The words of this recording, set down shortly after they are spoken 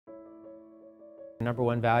Number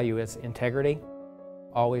one value is integrity.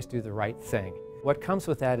 Always do the right thing. What comes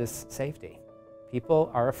with that is safety.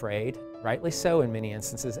 People are afraid, rightly so in many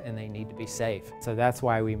instances, and they need to be safe. So that's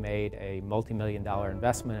why we made a multi-million-dollar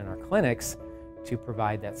investment in our clinics to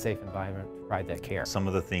provide that safe environment, provide that care. Some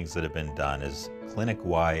of the things that have been done is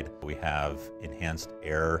clinic-wide, we have enhanced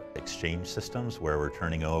air exchange systems where we're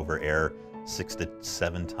turning over air 6 to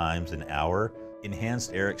 7 times an hour.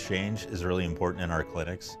 Enhanced air exchange is really important in our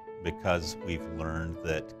clinics because we've learned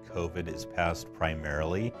that COVID is passed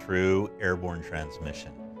primarily through airborne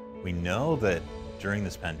transmission. We know that during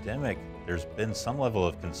this pandemic, there's been some level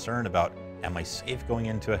of concern about, am I safe going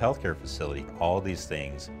into a healthcare facility? All these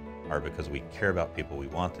things are because we care about people, we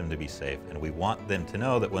want them to be safe, and we want them to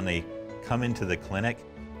know that when they come into the clinic,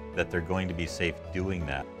 that they're going to be safe doing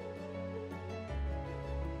that.